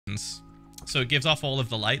So it gives off all of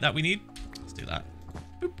the light that we need. Let's do that.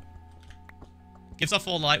 Boop. Gives off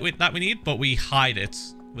all the light that we need, but we hide it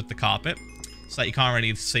with the carpet so that you can't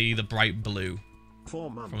really see the bright blue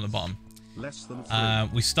from the bottom. Less than 3.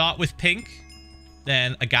 We start with pink,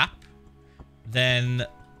 then a gap, then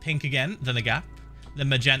pink again, then a gap, then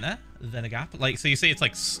magenta, then a gap. Like, so you see it's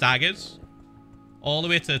like staggered all the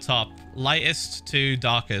way to the top, lightest to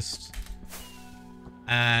darkest.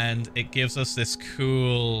 And it gives us this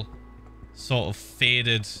cool sort of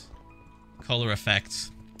faded color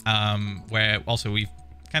effect, where also we've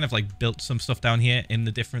kind of like built some stuff down here in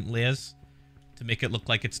the different layers to make it look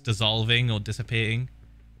like it's dissolving or dissipating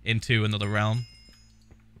into another realm.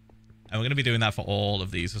 And we're going to be doing that for all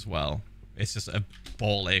of these as well. It's just a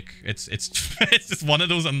ball ache. It's it's just one of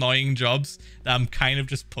those annoying jobs that I'm kind of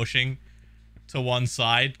just pushing to one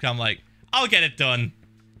side. I'm like, I'll get it done.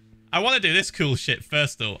 I want to do this cool shit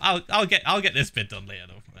first though. I'll get this bit done later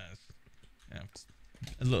though. Yeah, it's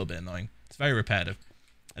a little bit annoying. It's very repetitive.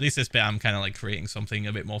 At least this bit I'm kind of like creating something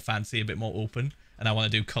a bit more fancy, a bit more open, and I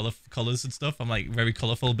want to do colors and stuff. I'm like very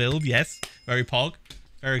colorful build, yes, very pog,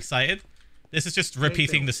 very excited. This is just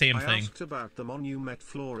repeating the same thing. I asked about the monument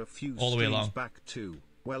floor a few all the way along. Back too.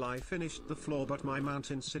 Well, I finished the floor, but my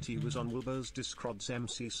Mountain City was on Wilbur's Discord's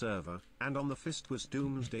MC server, and on the Fist was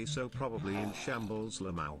Doomsday, so probably in shambles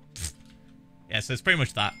Lamau. Yeah, so it's pretty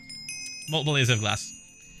much that. Multiple layers of glass.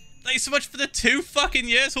 Thanks so much for the 2 fucking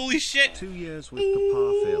years, holy shit! 2 years with the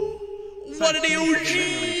Parfill. What are the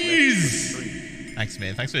OGs? Thanks,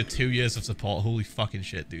 man. Thanks for the 2 years of support. Holy fucking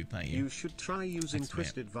shit, dude. Thank you. You should try using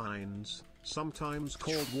twisted vines, sometimes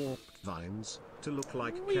called warped vines, to look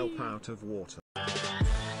like kelp out of water.